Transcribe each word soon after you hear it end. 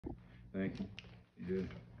Thank you. Good.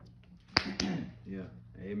 Yeah.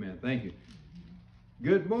 Amen. Thank you.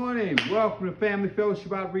 Good morning. Welcome to Family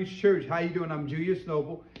Fellowship Outreach Church. How you doing? I'm Julius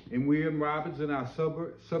Noble, and we're in Robbins in our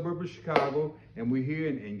suburb of Chicago, and we're here,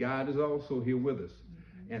 and God is also here with us.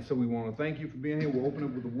 And so we want to thank you for being here. We'll open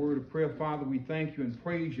up with a word of prayer. Father, we thank you and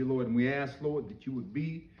praise you, Lord, and we ask, Lord, that you would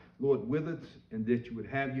be, Lord, with us, and that you would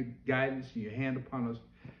have your guidance and your hand upon us.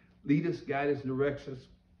 Lead us, guide us, and direct us.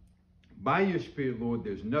 By your Spirit, Lord,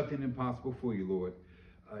 there's nothing impossible for you, Lord.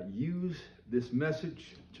 Use this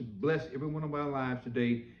message to bless every one of our lives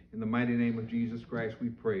today. In the mighty name of Jesus Christ, we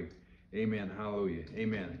pray. Amen. Hallelujah.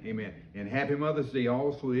 Amen. Amen. And happy Mother's Day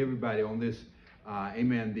also to everybody on this,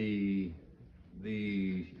 amen, the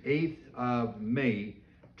 8th of May,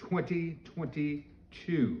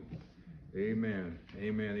 2022. Amen.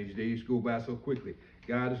 Amen. These days go by so quickly.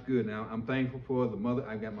 God is good. Now, I'm thankful for the mother.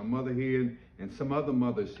 I've got my mother here and some other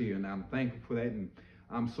mothers here, and I'm thankful for that. And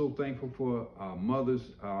I'm so thankful for mothers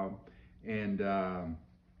and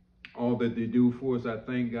all that they do for us. I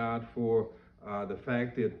thank God for the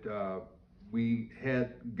fact that we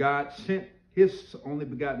had God sent his only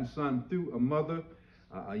begotten son through a mother,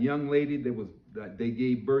 a young lady that they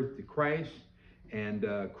gave birth to Christ, and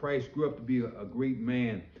Christ grew up to be a great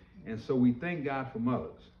man. And so we thank God for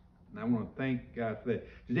mothers. And I want to thank God for that.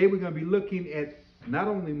 Today we're going to be looking at not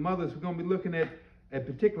only mothers, we're going to be looking at a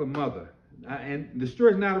particular mother. And the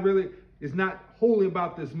story is not wholly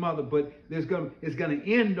about this mother, but it's going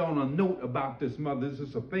to end on a note about this mother. This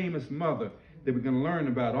is a famous mother that we're going to learn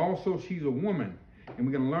about. Also, she's a woman, and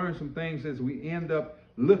we're going to learn some things as we end up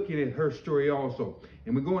looking at her story also.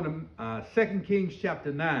 And we're going to 2 Kings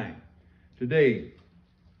chapter 9 today,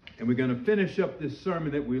 and we're going to finish up this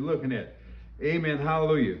sermon that we're looking at. Amen.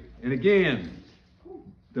 Hallelujah. And again,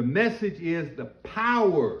 the message is the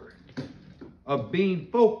power of being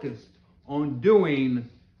focused on doing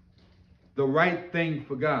the right thing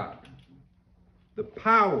for God. The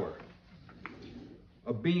power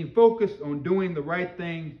of being focused on doing the right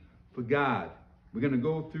thing for God. We're going to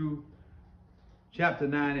go through chapter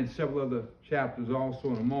 9 and several other chapters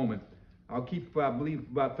also in a moment. I'll keep, I believe,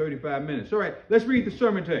 about 35 minutes. All right, let's read the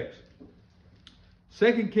sermon text.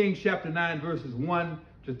 2 Kings chapter 9, verses 1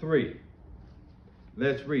 to 3.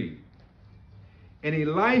 Let's read. And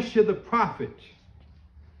Elisha the prophet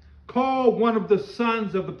called one of the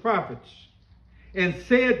sons of the prophets and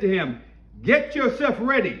said to him, get yourself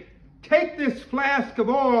ready. Take this flask of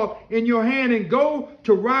oil in your hand and go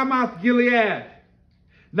to Ramoth Gilead.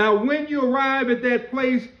 Now when you arrive at that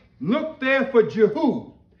place, look there for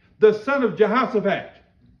Jehu, the son of Jehoshaphat,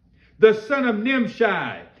 the son of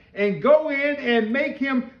Nimshi, and go in and make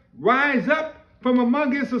him rise up from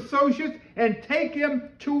among his associates and take him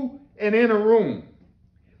to an inner room.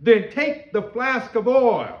 Then take the flask of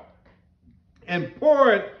oil and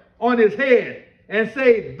pour it on his head and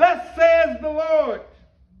say, thus says the Lord,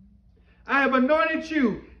 I have anointed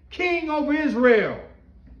you king over Israel.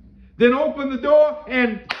 Then open the door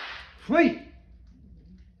and flee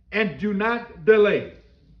and do not delay.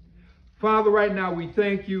 Father, right now we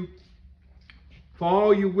thank you for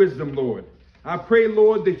all your wisdom, Lord. I pray,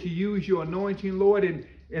 Lord, that you use your anointing, Lord,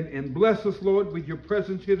 and bless us, Lord, with your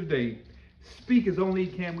presence here today. Speak as only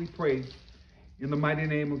you can, we pray. In the mighty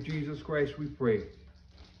name of Jesus Christ, we pray.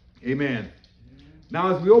 Amen.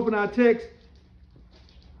 Now, as we open our text,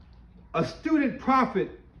 a student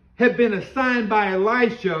prophet had been assigned by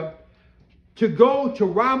Elisha to go to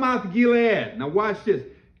Ramoth Gilead. Now, watch this.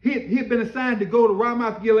 He had been assigned to go to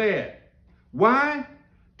Ramoth Gilead. Why?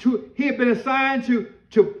 He had been assigned to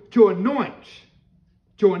anoint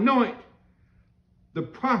the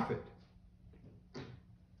prophet.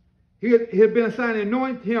 He had been assigned to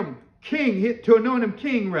anoint him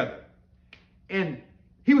king, rather. And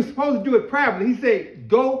he was supposed to do it privately. He said,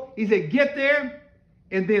 go, he said, get there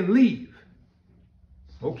and then leave.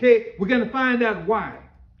 Okay, we're going to find out why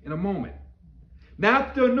in a moment. Now,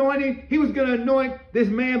 after anointing, he was going to anoint this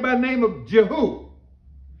man by the name of Jehu.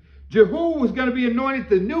 Jehu was going to be anointed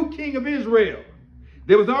the new king of Israel.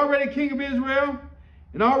 There was already a king of Israel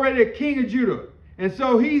and already a king of Judah. And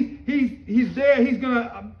so he's there. He's going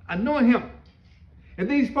to anoint him. And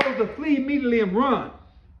then he's supposed to flee immediately and run.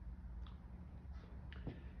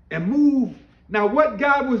 And move. Now what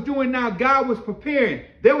God was doing now, God was preparing.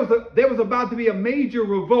 There was about to be a major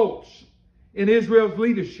revolt in Israel's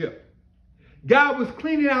leadership. God was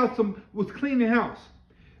cleaning house.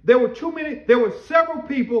 There were several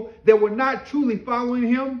people that were not truly following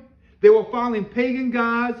him. They were following pagan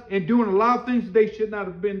gods and doing a lot of things that they should not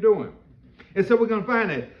have been doing. And so we're going to find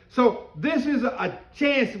that. So this is a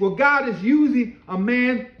chance where God is using a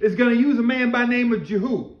man, is going to use a man by the name of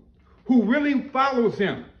Jehu, who really follows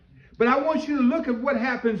him. But I want you to look at what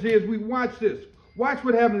happens here as we watch this. Watch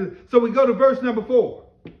what happens. So we go to verse number 4.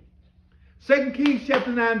 2 Kings chapter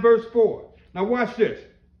 9, verse 4. Now watch this.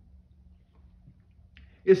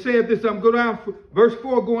 It says this, I'm going down verse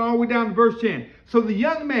 4, going all the way down to verse 10. So the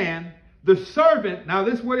young man, the servant, now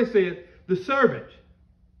this is what it says, the servant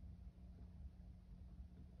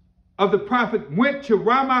of the prophet went to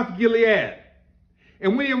Ramoth Gilead.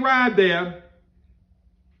 And when he arrived there,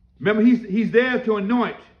 remember he's there to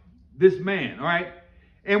anoint this man, all right?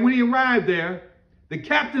 And when he arrived there, the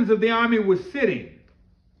captains of the army were sitting.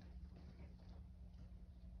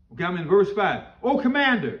 Okay, I'm in verse 5. O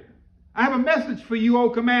commander, I have a message for you, O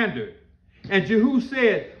commander. And Jehu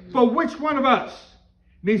said, for which one of us?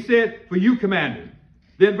 And he said, for you, commander.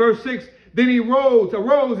 Then verse 6, then he arose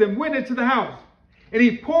and went into the house. And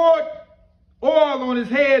he poured oil on his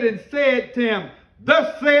head and said to him,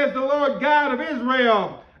 thus says the Lord God of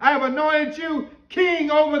Israel, I have anointed you king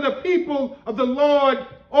over the people of the Lord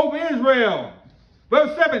over Israel.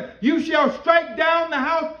 Verse 7, you shall strike down the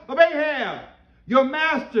house of Ahab, your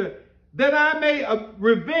master, that I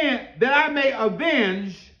may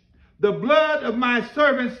avenge the blood of my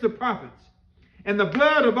servants, the prophets, and the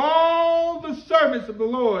blood of all the servants of the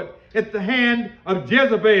Lord at the hand of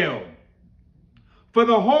Jezebel. For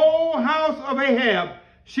the whole house of Ahab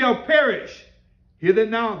shall perish. Hear that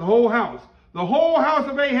now, the whole house. The whole house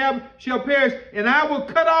of Ahab shall perish, and I will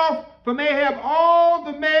cut off from Ahab all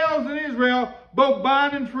the males in Israel, both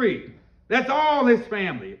bond and free. That's all his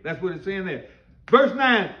family. That's what it's saying there. Verse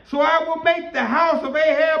 9, so I will make the house of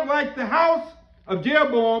Ahab like the house of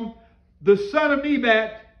Jeroboam, the son of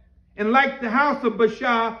Nebat, and like the house of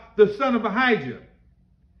Baasha, the son of Ahijah.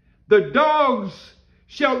 The dogs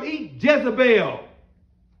shall eat Jezebel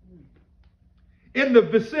in the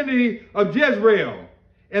vicinity of Jezreel,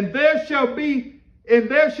 and there shall be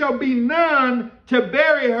none to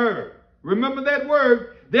bury her. Remember that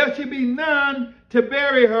word. There shall be none to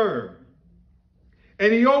bury her.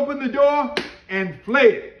 And he opened the door and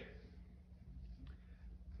fled.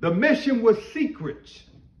 The mission was secret.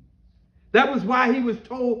 That was why he was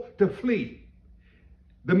told to flee.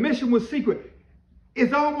 The mission was secret.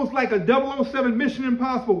 It's almost like a 007 Mission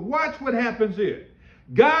Impossible. Watch what happens here.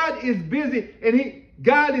 God is busy, and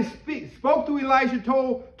God spoke to Elijah,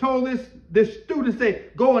 told this student, say,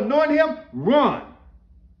 go anoint him, run.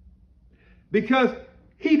 Because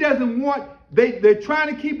he doesn't want, they're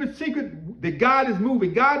trying to keep it secret that God is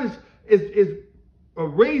moving. God is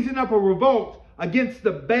raising up a revolt against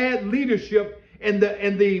the bad leadership and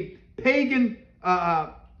the pagan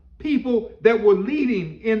people that were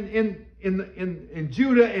leading in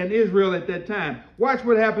Judah and Israel at that time. Watch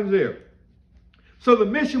what happens there. So the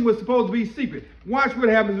mission was supposed to be secret. Watch what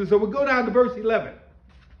happens there. So we'll go down to verse 11.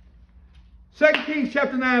 2 Kings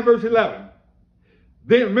chapter 9, verse 11.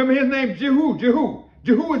 Then remember his name, Jehu.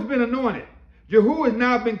 Jehu has been anointed. Jehu has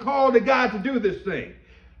now been called to God to do this thing.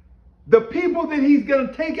 The people that he's going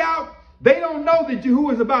to take out, they don't know that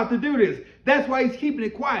Jehu is about to do this. That's why he's keeping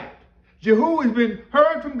it quiet. Jehu has been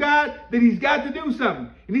heard from God that he's got to do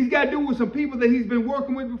something. And he's got to do it with some people that he's been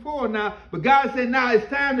working with before now. But God said, now it's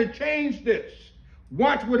time to change this.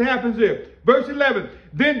 Watch what happens here. Verse 11.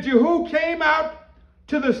 Then Jehu came out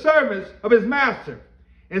to the servants of his master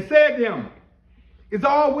and said to him, is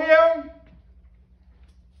all well?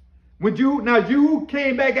 Now Jehu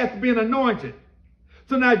came back after being anointed.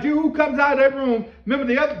 So now Jehu comes out of that room. Remember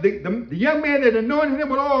the young man that anointed him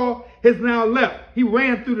with oil has now left. He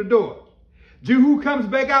ran through the door. Jehu comes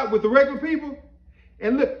back out with the regular people.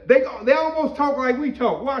 And look, they almost talk like we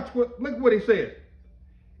talk. Look what he says.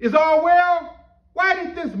 Is all well? Why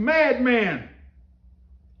did this madman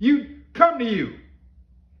come to you?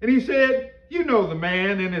 And he said, you know the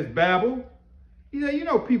man and his babble. He said, you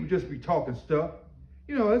know people just be talking stuff.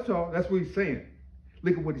 You know, that's all. That's what he's saying.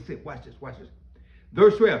 Look at what he said. Watch this.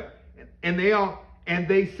 Verse 12. And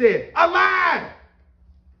they said, a lie!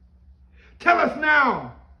 Tell us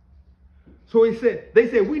now. So they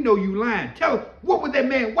said, we know you lying. Tell us, what was that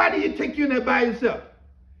man? Why did he take you in there by yourself?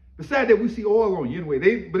 Besides that, we see oil on you anyway.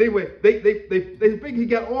 They think he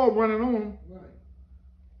got oil running on him. Right.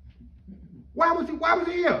 Why was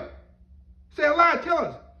he here? Say a lie, tell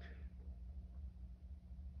us.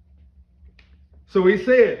 So he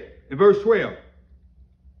said in verse 12,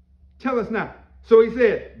 tell us now. So he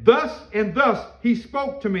said, thus and thus he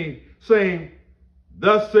spoke to me, saying,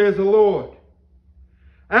 thus says the Lord,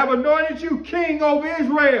 I have anointed you king over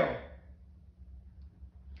Israel.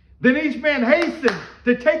 Then each man hastened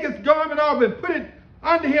to take his garment off and put it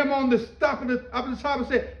under him on the top of the top and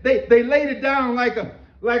said, they laid it down like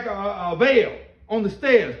a veil on the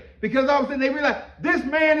stairs. Because all of a sudden they realized this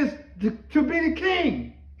man is to be the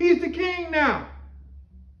king. He's the king.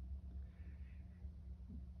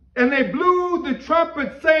 they blew the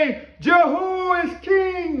trumpet, saying, Jehu is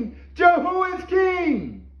king! Jehu is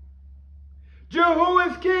king! Jehu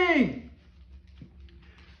is king!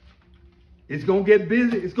 It's going to get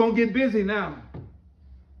busy. It's going to get busy now.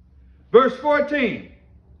 Verse 14.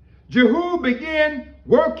 Jehu began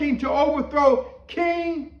working to overthrow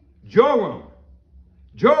King Joram.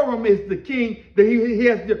 Joram is the king that he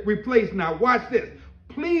has to replace now. Watch this.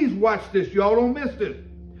 Please watch this. Y'all don't miss this.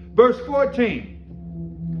 Verse 14.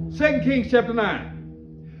 2 Kings chapter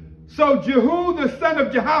 9. So Jehu, the son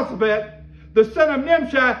of Jehoshaphat, the son of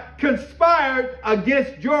Nimshi, conspired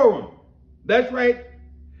against Joram. That's right.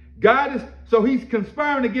 So he's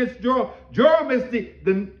conspiring against Joram. Joram is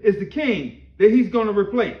the king that he's going to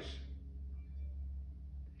replace.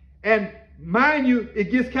 And mind you,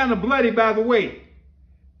 it gets kind of bloody by the way.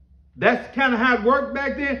 That's kind of how it worked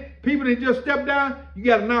back then. People didn't just step down. You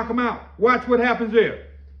got to knock them out. Watch what happens there.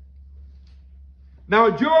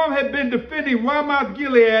 Now Joram had been defending Ramoth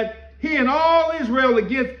Gilead, he and all Israel,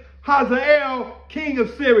 against Ahaziah, king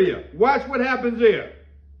of Syria. Watch what happens there.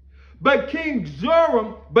 But King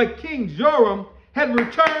Joram had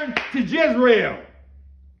returned to Jezreel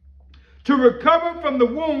to recover from the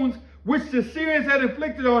wounds which the Syrians had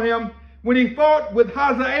inflicted on him when he fought with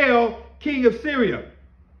Ahaziah, king of Syria.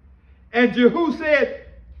 And Jehu said,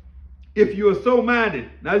 if you are so minded,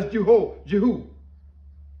 now it's Jehu.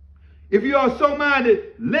 If you are so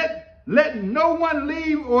minded, let no one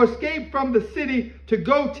leave or escape from the city to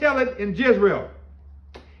go tell it in Jezreel.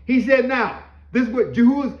 He said, now, this is what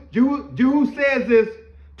Jehu says this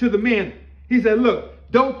to the men. He said, look,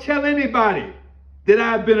 don't tell anybody that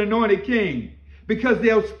I've been anointed king, because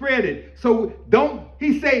they'll spread it. So don't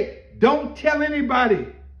tell anybody,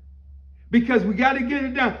 because we got to get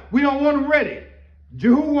it done. We don't want them ready.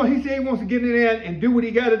 Jehu, he said he wants to get in there and do what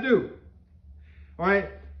he got to do. All right.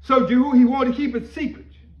 So Jehu, he wanted to keep it secret.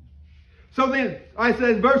 So then, I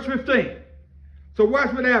said, verse 15. So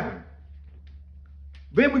watch what happened.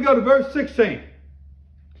 Then we go to verse 16.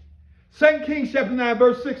 2 Kings chapter 9,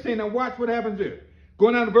 verse 16. Now watch what happens here.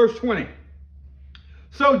 Going down to verse 20.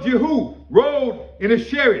 So Jehu rode in a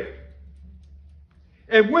chariot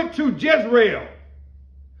and went to Jezreel,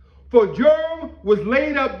 for Joram was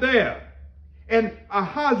laid up there, and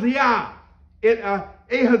Ahaziah, king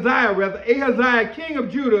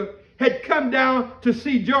of Judah, had come down to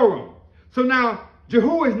see Joram. So now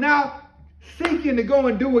Jehu is now seeking to go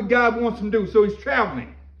and do what God wants him to do. So he's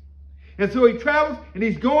traveling. And so he travels and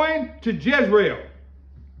he's going to Jezreel.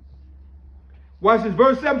 Watch this,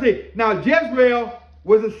 verse 17. Now Jezreel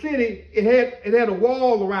was a city, it had a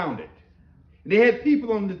wall around it. And they had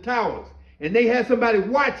people on the towers. And they had somebody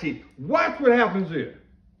watching. Watch what happens here.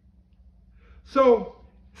 So,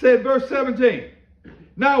 said verse 17.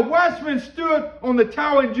 Now a watchman stood on the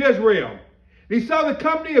tower in Jezreel. He saw the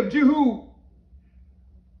company of Jehu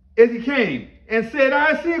as he came, and said,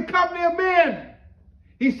 I see a company of men.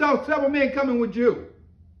 He saw several men coming with Jehu.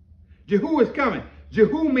 Jehu is coming.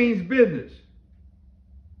 Jehu means business.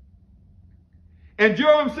 And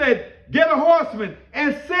Joram said, get a horseman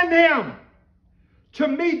and send him to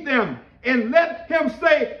meet them, and let him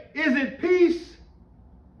say, is it peace?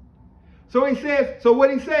 So he says, so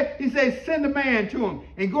what he said, he says, send a man to him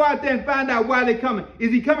and go out there and find out why they're coming.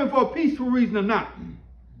 Is he coming for a peaceful reason or not?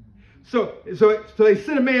 So they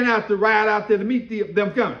sent a man out to ride out there to meet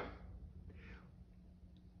them coming.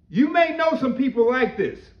 You may know some people like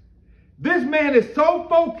this. This man is so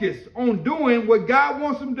focused on doing what God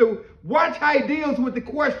wants him to do. Watch how he deals with the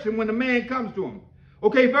question when the man comes to him.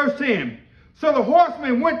 Okay, verse 10. So the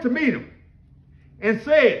horseman went to meet him and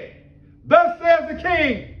said, thus says the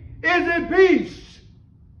king, is it peace?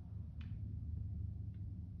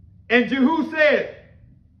 And Jehu said,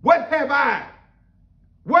 what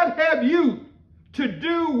have you to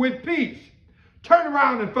do with peace? Turn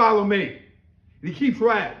around and follow me. And he keeps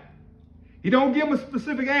riding. He don't give him a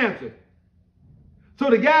specific answer.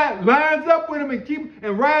 So the guy lines up with him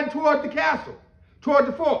and riding toward the castle, toward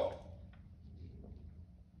the fort.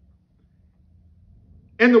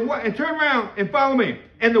 And turn around and follow me.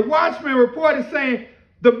 And the watchman reported saying,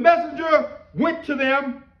 the messenger went to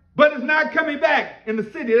them, but is not coming back in the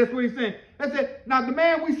city. That's what he's saying. That's it. Now the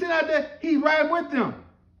man we sent out there, he's riding with them.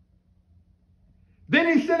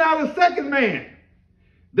 Then he sent out a second man.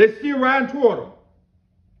 They're still riding toward him.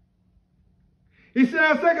 He sent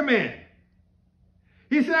out a second man.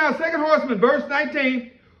 He sent out a second horseman, verse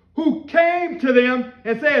 19, who came to them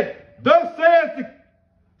and said, thus says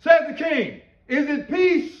the king, is it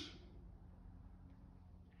peace?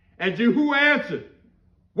 And Jehu answered,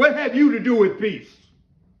 what have you to do with peace?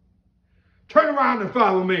 Turn around and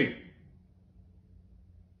follow me.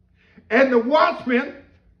 And the watchman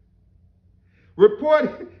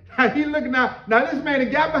report. He looking now. Now this man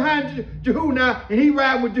that got behind Jehu now, and he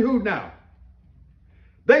riding with Jehu now.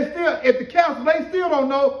 They still, at the council, they still don't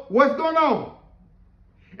know what's going on.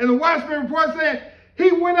 And the watchman report said,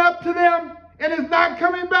 he went up to them and is not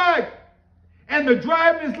coming back. And the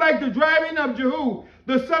driving is like the driving of Jehu,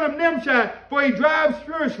 the son of Nimshi, for he drives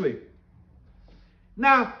fiercely.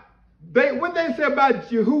 Now, what they say about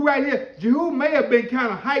Jehu right here, Jehu may have been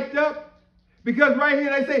kind of hyped up, because right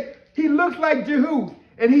here they say, he looks like Jehu,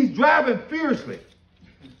 and he's driving fiercely.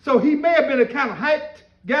 So he may have been a kind of hyped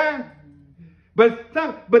guy. But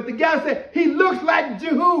the guy said, he looks like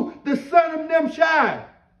Jehu, the son of Nimshi.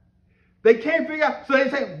 They can't figure out. So they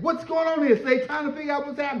say, what's going on here? So they're trying to figure out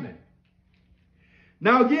what's happening.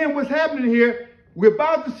 Now again, what's happening here, we're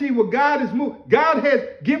about to see what God is moving. God has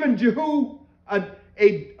given Jehu an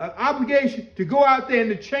obligation to go out there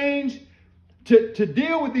and to change, to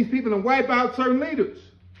deal with these people and wipe out certain leaders.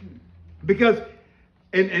 Because,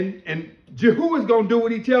 and Jehu is going to do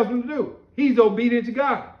what he tells him to do. He's obedient to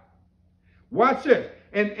God. Watch this.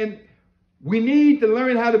 And we need to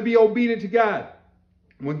learn how to be obedient to God.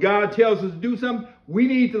 When God tells us to do something, we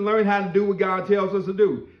need to learn how to do what God tells us to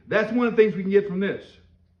do. That's one of the things we can get from this.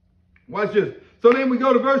 Watch this. So then we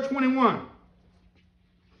go to verse 21.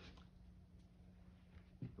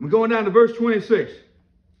 We're going down to verse 26.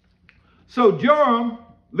 So Joram,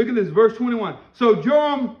 look at this, verse 21. So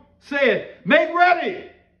Joram said, make ready.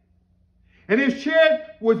 And his chariot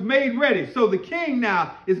was made ready. So the king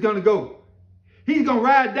now is going to go. He's going to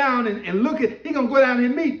ride down and look at, he's going to go down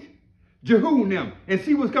and meet Jehu and them and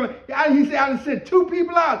see what's coming. He said, I sent 2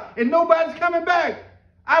 people out and nobody's coming back.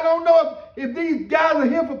 I don't know if these guys are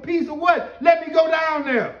here for peace or what. Let me go down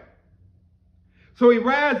there. So he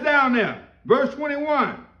rides down there. Verse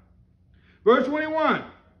 21. Verse 21.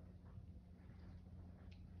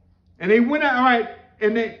 And they went out, all right,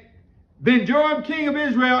 and then Joram, king of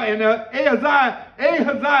Israel, and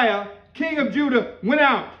Ahaziah, king of Judah, went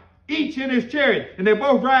out, each in his chariot, and they're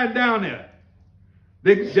both riding down there.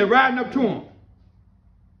 They're riding up to him.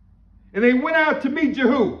 And they went out to meet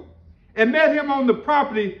Jehu and met him on the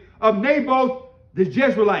property of Naboth the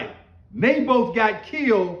Jezreelite. Naboth got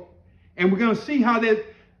killed, and we're going to see how that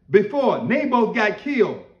before Naboth got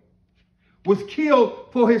killed, was killed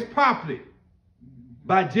for his property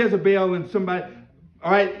by Jezebel and somebody.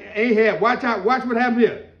 All right, Ahab, watch out, watch what happened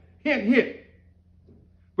here. Hint.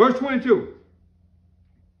 Verse 22.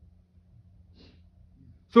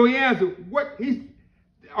 So he answered, what he's,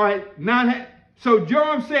 all right, now, so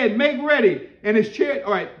Joram said, make ready, and his chariot,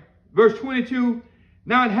 all right, verse 22.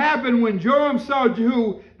 Now it happened when Joram saw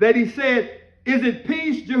Jehu that he said, is it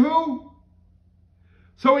peace, Jehu?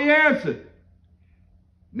 So he answered.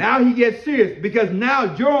 Now he gets serious because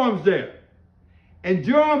now Joram's there. And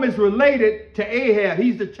Joram is related to Ahab.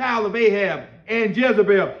 He's the child of Ahab and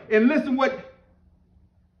Jezebel. And listen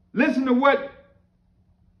to what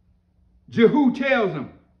Jehu tells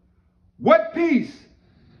him. What peace?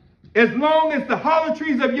 As long as the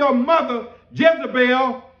harlotries of your mother,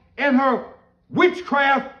 Jezebel, and her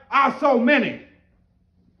witchcraft are so many.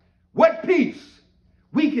 What peace?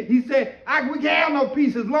 He said, we can't have no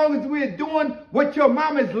peace as long as we're doing what your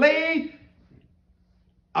mama's laid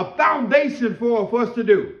a foundation for us to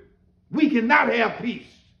do. We cannot have peace.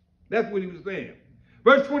 That's what he was saying.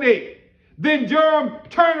 Verse 28. Then Joram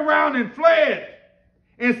turned around and fled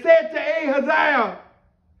and said to Ahaziah,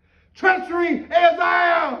 treachery,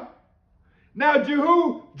 Ahaziah. Now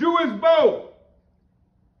Jehu drew his bow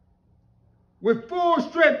with full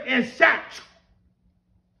strength and shot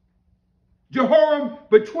Jehoram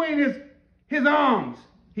between his arms.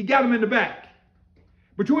 He got him in the back.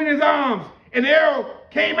 Between his arms, an arrow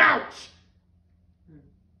came out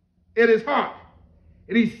at his heart,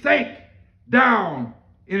 and he sank down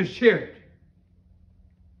in his chariot.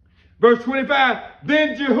 Verse 25,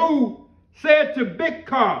 then Jehu said to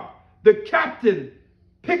Bidkar, the captain,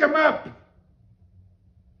 pick him up,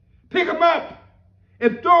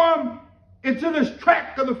 and throw him into this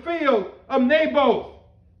tract of the field of Naboth,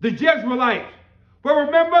 the Jezreelite. But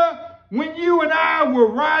remember, when you and I were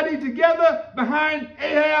riding together behind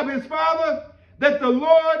Ahab, his father, that the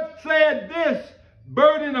Lord said this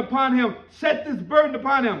burden upon him, set this burden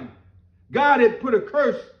upon him. God had put a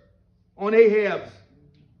curse on Ahab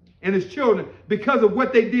and his children because of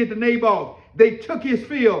what they did to Naboth. They took his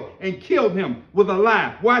field and killed him with a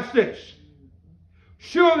lie. Watch this.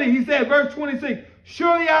 Surely, he said, verse 26,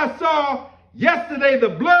 surely I saw yesterday the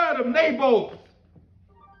blood of Naboth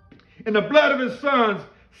and the blood of his sons,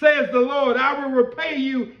 says the Lord. I will repay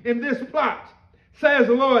you in this plot, says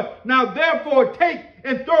the Lord. Now therefore take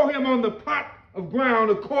and throw him on the plot of ground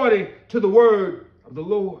according to the word of the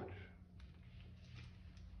Lord.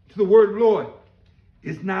 to the word of the Lord.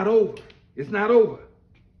 It's not over. It's not over.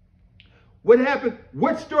 What happened?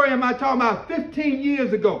 What story am I talking about? 15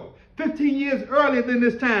 years ago. 15 years earlier than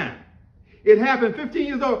this time. It happened 15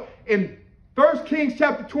 years old. In 1 Kings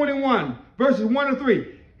chapter 21, verses 1 and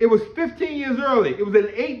 3. It was 15 years early. It was in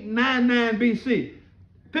 899 BC.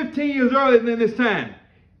 15 years earlier than this time.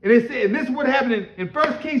 And it said, and this is what happened in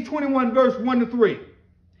 1 Kings 21, verse 1 to 3.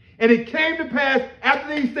 And it came to pass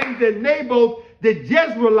after these things that Naboth the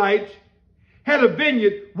Jezreelite had a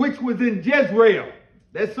vineyard which was in Jezreel,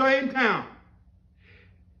 that same town.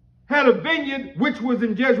 Had a vineyard which was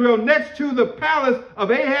in Jezreel next to the palace of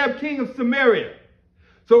Ahab, king of Samaria.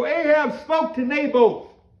 So Ahab spoke to Naboth,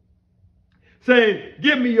 saying,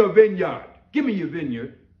 give me your vineyard. Give me your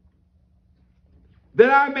vineyard,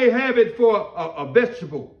 that I may have it for a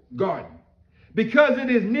vegetable garden, because it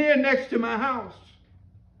is near next to my house.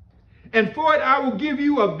 And for it I will give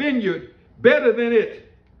you a vineyard better than it.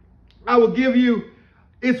 I will give you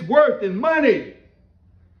its worth in money.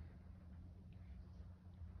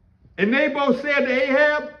 And Naboth said to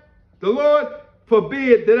Ahab, the Lord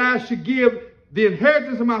forbid that I should give the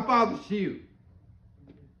inheritance of my fathers to you.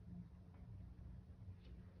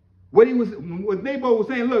 What Naboth was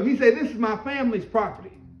saying, look, he said, this is my family's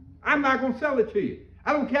property. I'm not going to sell it to you.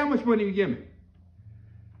 I don't care how much money you give me.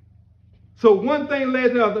 So one thing led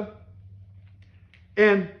to the other,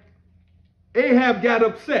 and Ahab got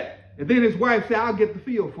upset. And then his wife said, I'll get the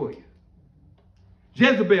field for you.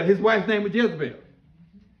 Jezebel, his wife's name was Jezebel.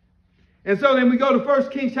 And so then we go to 1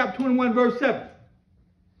 Kings chapter 21, verse 7.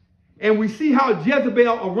 And we see how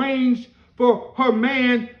Jezebel arranged for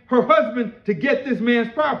her husband, to get this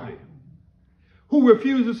man's property, who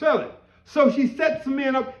refused to sell it. So she set some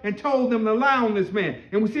men up and told them to lie on this man.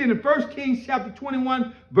 And we see it in 1 Kings chapter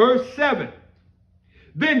 21, verse 7.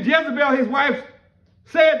 Then Jezebel, his wife,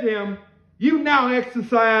 said to him, you now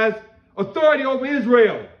exercise authority over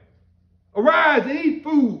Israel. Arise and eat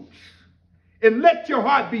foods, and let your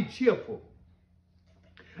heart be cheerful.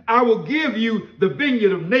 I will give you the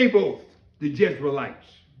vineyard of Naboth the Jezreelites.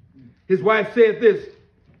 His wife said this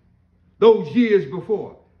those years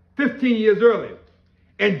before, 15 years earlier.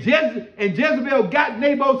 And Jezebel got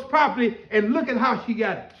Naboth's property, and look at how she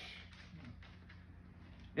got it.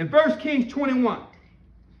 In 1 Kings 21,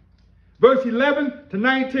 verse 11 to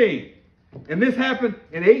 19. And this happened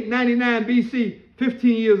in 899 BC,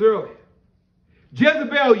 15 years earlier.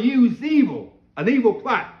 Jezebel used an evil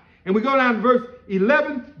plot. And we go down to verse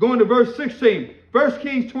 11, going to verse 16. 1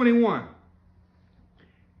 Kings 21.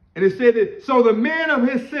 And it said that, so the men of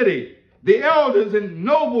his city, the elders and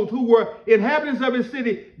nobles who were inhabitants of his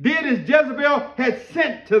city, did as Jezebel had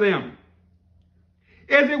sent to them,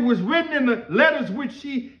 as it was written in the letters which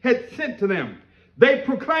she had sent to them. They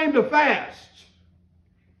proclaimed a fast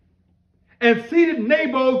and seated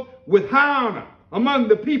Naboth with high honor among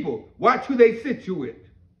the people. Watch who they sit you with.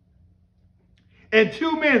 And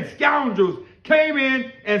two men, scoundrels, came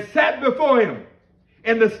in and sat before him.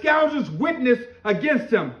 And the scoundrels witnessed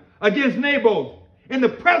against him, against Naboth, in the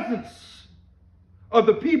presence of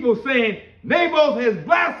the people, saying, Naboth has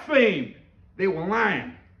blasphemed. They were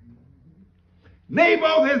lying.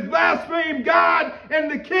 Naboth has blasphemed God and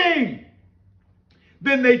the king.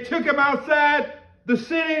 Then they took him outside the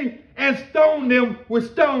city and stoned him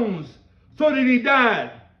with stones, so that he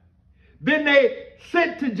died. Then they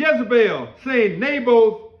sent to Jezebel, saying,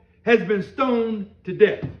 Naboth has been stoned to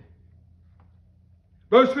death.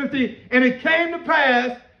 Verse 15, and it came to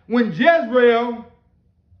pass when Jezebel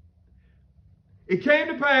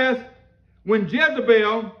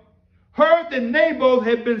heard that Naboth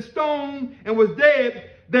had been stoned and was dead,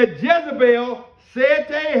 that Jezebel said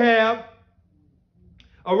to Ahab,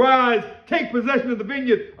 arise, take possession of the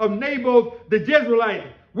vineyard of Naboth the Jezreelite,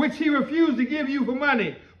 which he refused to give you for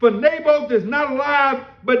money. For Naboth is not alive,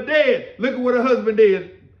 but dead. Look at what her husband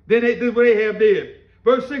did. Then this is what Ahab did.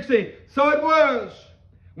 Verse 16. So it was,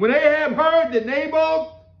 when Ahab heard that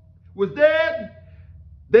Naboth was dead,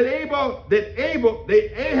 that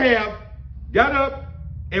Ahab got up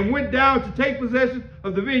and went down to take possession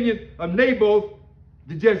of the vineyard of Naboth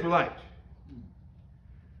the Jezreelite.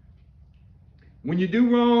 When you do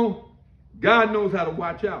wrong, God knows how to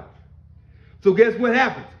watch out. So guess what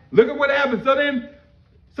happens? Look at what happens.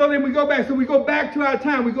 So then we go back. So we go back to our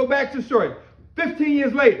time. We go back to the story. 15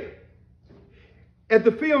 years later, at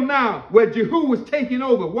the field now where Jehu was taking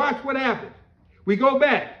over, watch what happened. We go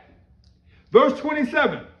back. Verse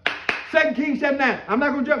 27, 2 Kings chapter 9. I'm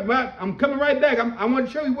not going to jump. I'm coming right back. I want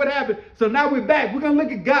to show you what happened. So now we're back. We're going to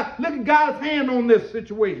look at God. Look at God's hand on this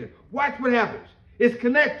situation. Watch what happens. It's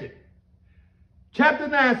connected. Chapter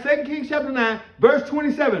 9, 2 Kings chapter 9, verse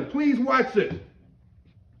 27. Please watch this.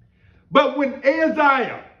 But when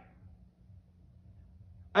Ahaziah,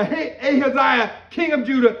 king of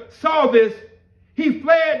Judah, saw this, he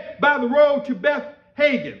fled by the road to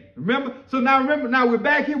Beth-Hagen. Remember? So now we're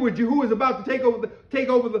back here where Jehu is about to take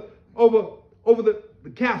over the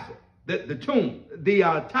castle, the tomb, the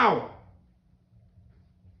tower.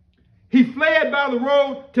 He fled by the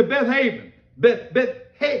road to Beth-Hagen.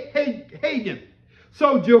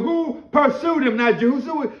 So Jehu pursued him. Now Jehu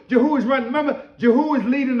is running. Remember, Jehu is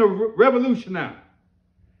leading the revolution now.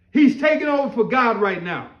 He's taking over for God right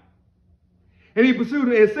now. And he pursued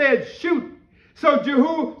him and said, shoot. So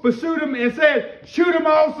Jehu pursued him and said, shoot him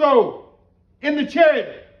also in the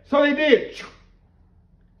chariot. So they did.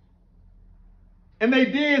 And they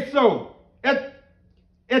did so at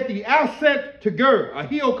the ascent to Gur, a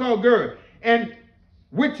hill called Gur, and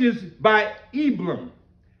which is by Eblim.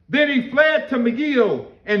 Then he fled to Megiddo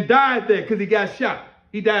and died there because he got shot.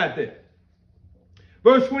 He died there.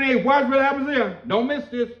 Verse 28, watch what happens here. Don't miss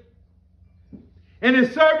this. And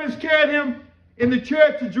his servants carried him in the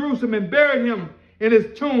chariot to Jerusalem and buried him in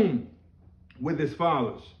his tomb with his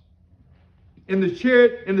fathers. In the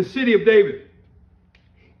chariot in the city of David.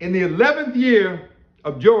 In the 11th year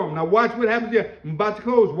of Joram. Now watch what happens here. I'm about to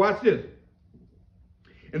close. Watch this.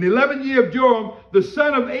 In the 11th year of Joram, the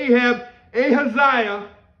son of Ahab, Ahaziah,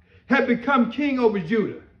 had become king over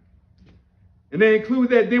Judah. And they include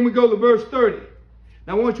that. Then we go to verse 30.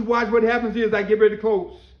 Now I want you to watch what happens here as I get ready to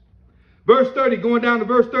close. Verse 30, going down to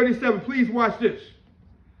verse 37. Please watch this.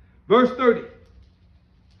 Verse 30.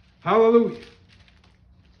 Hallelujah.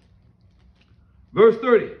 Verse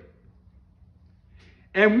 30.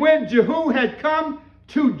 And when Jehu had come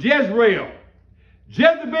to Jezreel,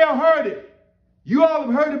 Jezebel heard it. You all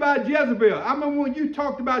have heard about Jezebel. I remember when you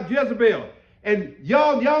talked about Jezebel. And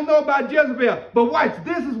y'all know about Jezebel. But watch,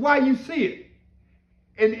 this is why you see it.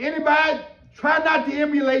 And anybody, try not to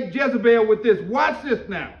emulate Jezebel with this. Watch this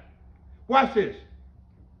now. Watch this.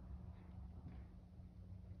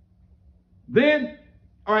 Then,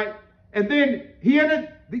 all right, and then he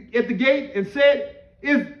entered at the gate and said,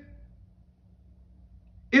 Is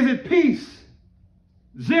it peace?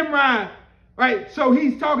 Zimri. Right, so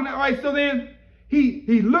he's talking, all right, so then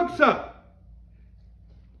he looks up.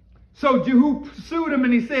 So Jehu pursued him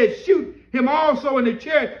and he said, shoot him also in the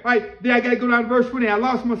chariot. All right, then I got to go down to verse 28. I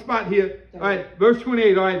lost my spot here. All right, verse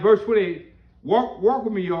 28. All right, verse 28. Walk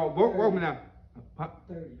with me, y'all. Walk with me now.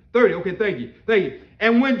 30. Okay, thank you.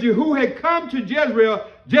 And when Jehu had come to Jezreel,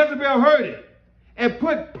 Jezebel heard it and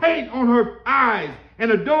put paint on her eyes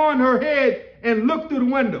and adorned her head and looked through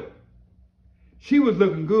the window. She was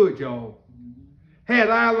looking good, y'all. Had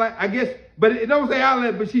eyelash, I guess, but it don't say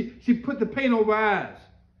eyelash, but she put the paint over her eyes.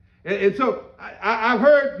 And so I've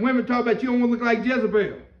heard women talk about you don't want to look like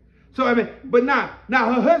Jezebel. So I mean, but now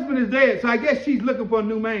her husband is dead, so I guess she's looking for a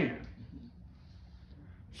new man.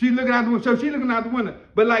 She's looking out the window. So she's looking out the window.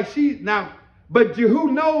 But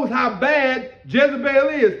Jehu knows how bad Jezebel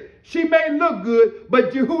is. She may look good,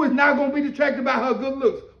 but Jehu is not going to be distracted by her good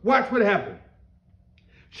looks. Watch what happens.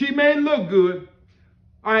 She may look good.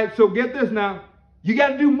 All right, so get this now. You got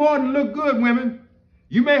to do more than look good, women.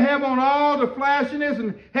 You may have on all the flashiness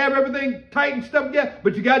and have everything tight and stuff together,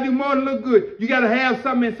 but you got to do more than look good. You got to have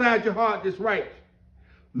something inside your heart that's right.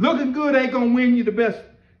 Looking good ain't going to win you the best.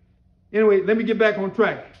 Anyway, let me get back on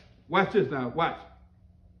track. Watch this now. Watch.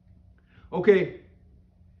 Okay.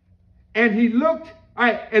 And he looked, all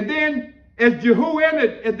right, and then as Jehu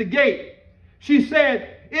entered at the gate, she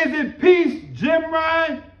said, is it peace,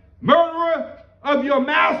 Zimri, murderer of your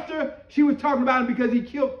master? She was talking about him because he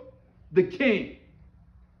killed the king.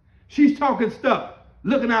 She's talking stuff,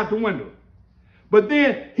 looking out the window. But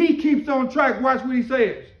then he keeps on track. Watch what he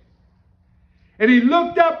says. And he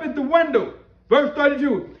looked up at the window, verse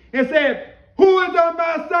 32, and said, who is on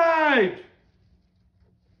my side?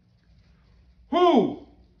 Who?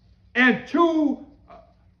 And two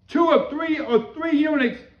or three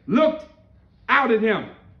eunuchs looked out at him.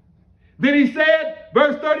 Then he said,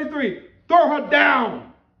 verse 33, throw her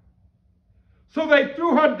down. So they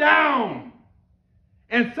threw her down.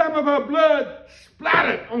 And some of her blood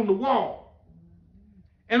splattered on the wall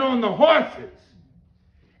and on the horses.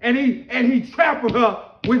 And he trampled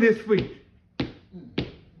her with his feet.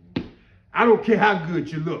 I don't care how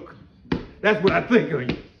good you look. That's what I think of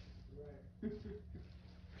you.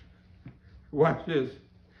 Watch this.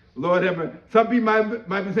 Lord have mercy. Some people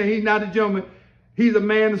might be saying he's not a gentleman. He's a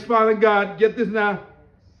man that's following God. Get this now.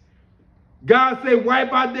 God said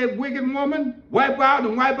wipe out that wicked woman. Wipe out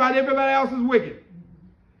everybody else is wicked.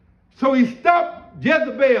 So he stopped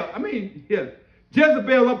Jezebel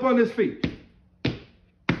up on his feet.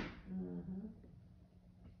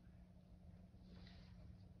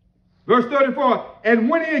 Verse 34, and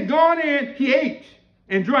when he had gone in, he ate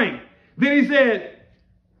and drank. Then he said,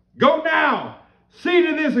 go now, see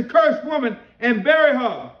to this accursed woman and bury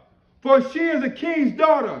her, for she is a king's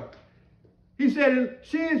daughter. He said,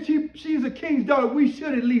 she's a king's daughter. We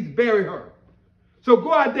should at least bury her. So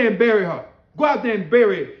go out there and bury her. Go out there and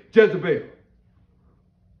bury Jezebel.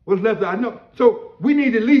 What's left? I know. So we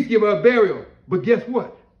need to at least give her a burial. But guess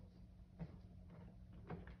what?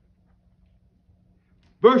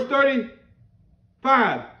 Verse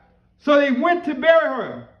 35. So they went to bury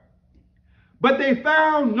her, but they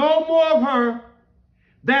found no more of her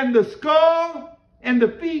than the skull and the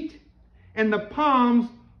feet and the palms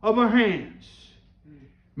of her hands.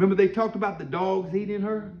 Remember they talked about the dogs eating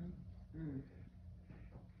her?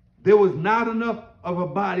 There was not enough of her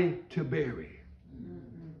body to bury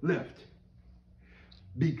left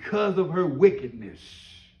because of her wickedness.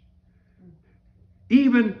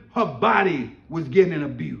 Even her body was getting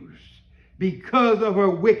abused because of her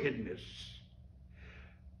wickedness.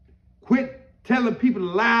 Quit telling people to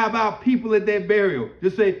lie about people at their burial.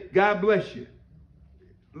 Just say, God bless you.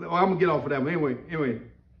 Well, I'm going to get off of that one. Anyway,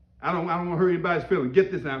 I don't want to hurt anybody's feelings. Get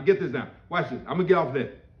this down. Watch this. I'm going to get off of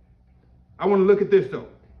that. I want to look at this though.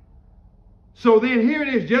 So then here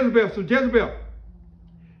it is, Jezebel.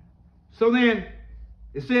 So then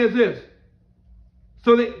it says this.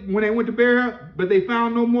 So when they went to bury her, but they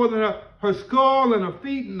found no more than her skull and her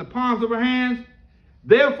feet and the palms of her hands.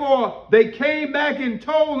 Therefore they came back and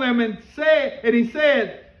told them and he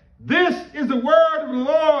said, this is the word of the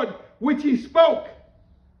Lord which he spoke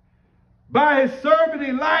by his servant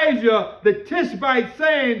Elijah the Tishbite,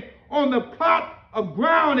 saying, on the plot of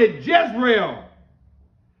ground at Jezreel,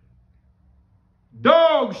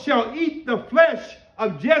 dogs shall eat the flesh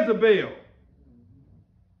of Jezebel.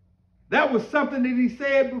 That was something that he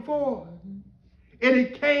said before. And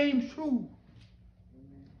it came true.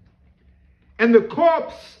 And the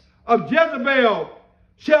corpse of Jezebel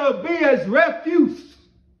shall be as refuse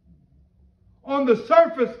on the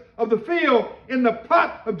surface of the field in the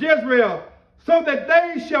plot of Jezreel, so that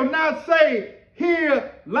they shall not say,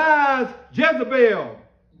 here lies Jezebel.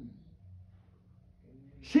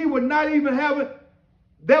 She would not even have it.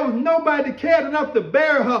 There was nobody that cared enough to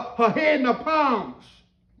bury her head in her palms.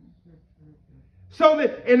 So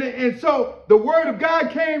that, and so the word of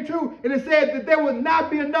God came true, and it said that there would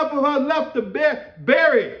not be enough of her left to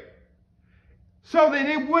bury. So that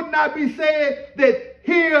it would not be said that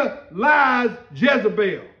here lies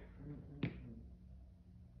Jezebel.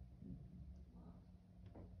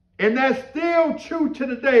 And that's still true to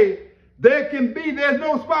today. There's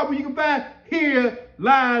no spot where you can find here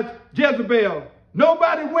lies Jezebel.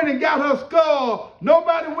 Nobody went and got her skull.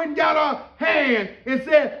 Nobody went and got her hand and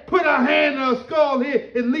said, put our hand in her skull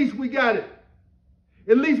here. At least we got it.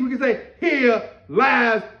 At least we can say, here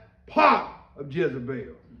lies part of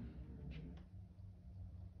Jezebel.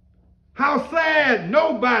 How sad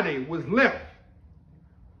nobody was left.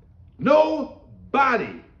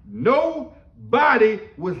 Nobody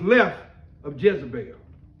was left of Jezebel.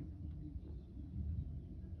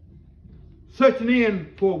 Such an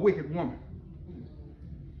end for a wicked woman.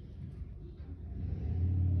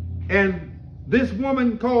 And this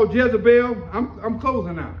woman called Jezebel, I'm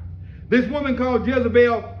closing now. This woman called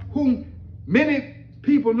Jezebel, whom many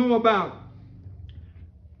people know about,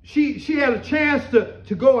 she had a chance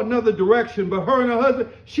to go another direction, but her and her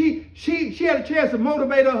husband, she had a chance to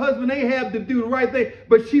motivate her husband Ahab to do the right thing,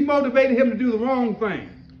 but she motivated him to do the wrong thing,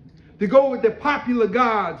 to go with the popular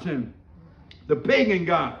gods and the pagan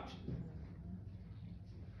gods.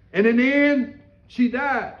 And in the end, she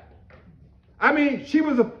died. I mean,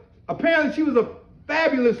 apparently she was a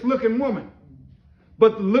fabulous looking woman,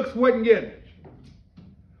 but the looks wasn't getting it.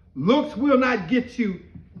 Looks will not get you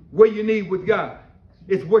where you need with God.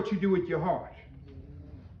 It's what you do with your heart.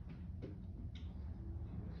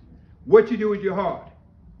 What you do with your heart.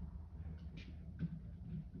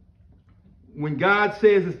 When God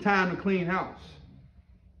says it's time to clean house,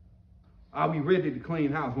 are we ready to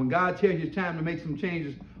clean house? When God tells you it's time to make some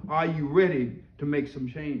changes, are you ready to make some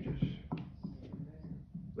changes?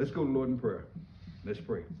 Let's go to the Lord in prayer. Let's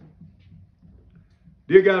pray.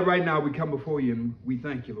 Dear God, right now we come before you and we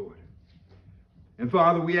thank you, Lord. And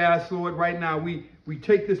Father, we ask, Lord, right now we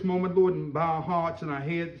take this moment, Lord, and bow our hearts and our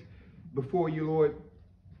heads before you, Lord.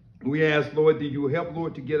 We ask, Lord, that you will help,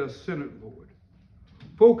 Lord, to get us centered, Lord.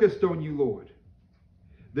 Focused on you, Lord.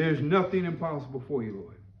 There's nothing impossible for you,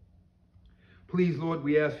 Lord. Please, Lord,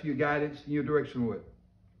 we ask for your guidance and your direction, Lord.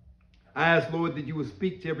 I ask, Lord, that you would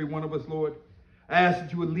speak to every one of us, Lord. I ask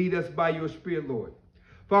that you would lead us by your Spirit, Lord.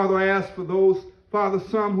 Father, I ask for those, Father,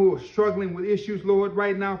 some who are struggling with issues, Lord,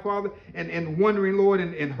 right now, Father, and wondering, Lord,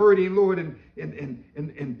 and hurting, Lord,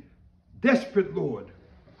 and desperate, Lord,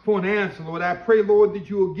 for an answer, Lord. I pray, Lord, that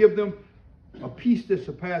you will give them a peace that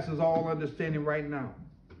surpasses all understanding right now.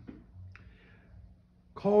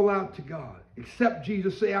 Call out to God. Accept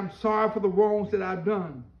Jesus. Say, I'm sorry for the wrongs that I've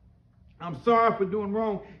done. I'm sorry for doing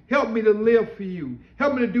wrong. Help me to live for you.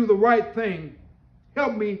 Help me to do the right thing.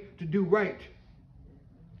 Help me to do right.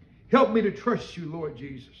 Help me to trust you, Lord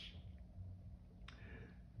Jesus.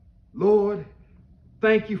 Lord,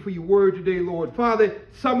 thank you for your word today, Lord. Father,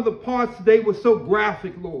 some of the parts today were so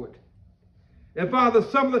graphic, Lord. And Father,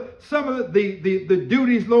 some of the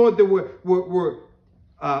duties, Lord, that were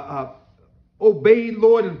obeyed,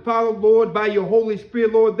 Lord, and followed, Lord, by your Holy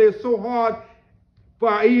Spirit, Lord, they're so hard for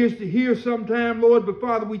our ears to hear sometime, Lord. But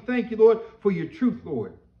Father, we thank you, Lord, for your truth,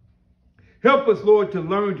 Lord. Help us, Lord, to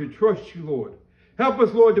learn to trust you, Lord. Help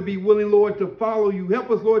us, Lord, to be willing, Lord, to follow you.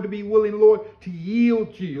 Help us, Lord, to be willing, Lord, to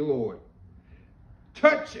yield to you, Lord.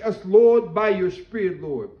 Touch us, Lord, by your Spirit,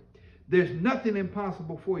 Lord. There's nothing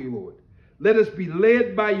impossible for you, Lord. Let us be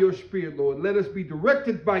led by your Spirit, Lord. Let us be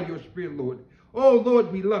directed by your Spirit, Lord. Oh,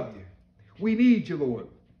 Lord, we love you. We need you, Lord.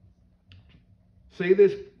 Say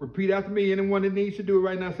this, repeat after me. Anyone that needs to do it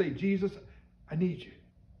right now, say, Jesus, I need you.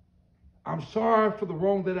 I'm sorry for the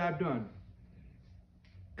wrong that I've done.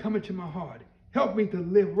 Come into my heart. Help me to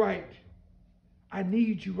live right. I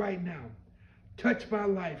need you right now. Touch my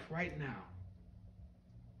life right now.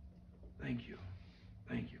 Thank you.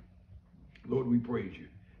 Thank you. Lord, we praise you.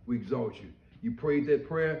 We exalt you. You prayed that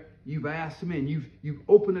prayer. You've asked him in. You've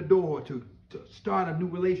opened the door to start a new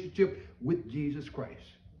relationship with Jesus Christ,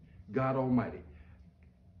 God Almighty.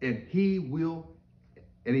 And he will,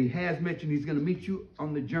 and he has mentioned he's going to meet you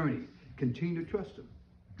on the journey. Continue to trust him.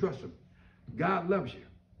 Trust him. God loves you.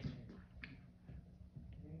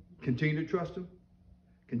 Continue to trust him.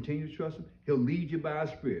 Continue to trust him. He'll lead you by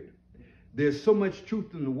his Spirit. There's so much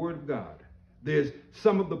truth in the Word of God. There's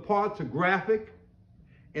some of the parts are graphic,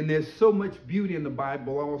 and there's so much beauty in the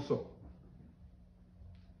Bible also.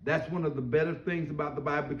 That's one of the better things about the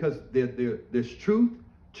Bible, because there's truth,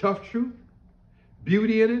 tough truth,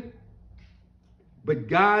 beauty in it. But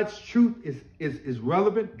God's truth is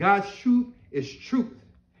relevant. God's truth is truth.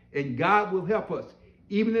 And God will help us.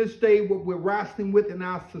 Even this day, what we're wrestling with in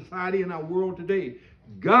our society and our world today,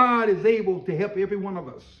 God is able to help every one of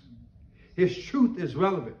us. His truth is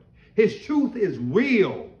relevant. His truth is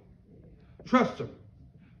real. Trust him.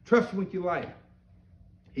 Trust him with your life.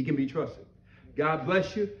 He can be trusted. God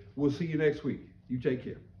bless you. We'll see you next week. You take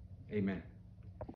care. Amen.